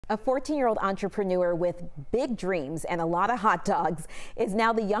A 14-year-old entrepreneur with big dreams and a lot of hot dogs is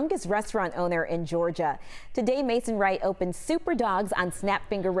now the youngest restaurant owner in Georgia. Today, Mason Wright opened Super Dogs on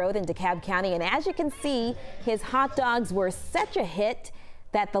Snapfinger Road in DeKalb County, and as you can see, his hot dogs were such a hit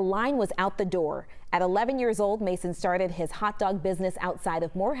that the line was out the door. At 11 years old, Mason started his hot dog business outside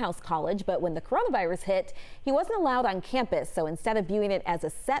of Morehouse College, but when the coronavirus hit, he wasn't allowed on campus. So instead of viewing it as a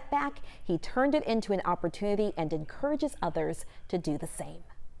setback, he turned it into an opportunity and encourages others to do the same.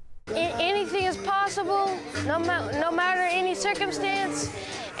 Anything is possible, no matter any circumstance,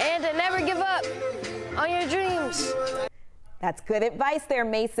 and to never give up on your dreams. That's good advice there,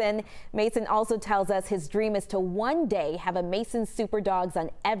 Mason. Mason also tells us his dream is to one day have a Mason Super Dogs on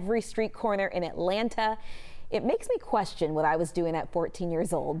every street corner in Atlanta. It makes me question what I was doing at 14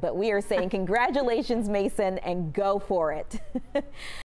 years old, but we are saying congratulations, Mason, and go for it.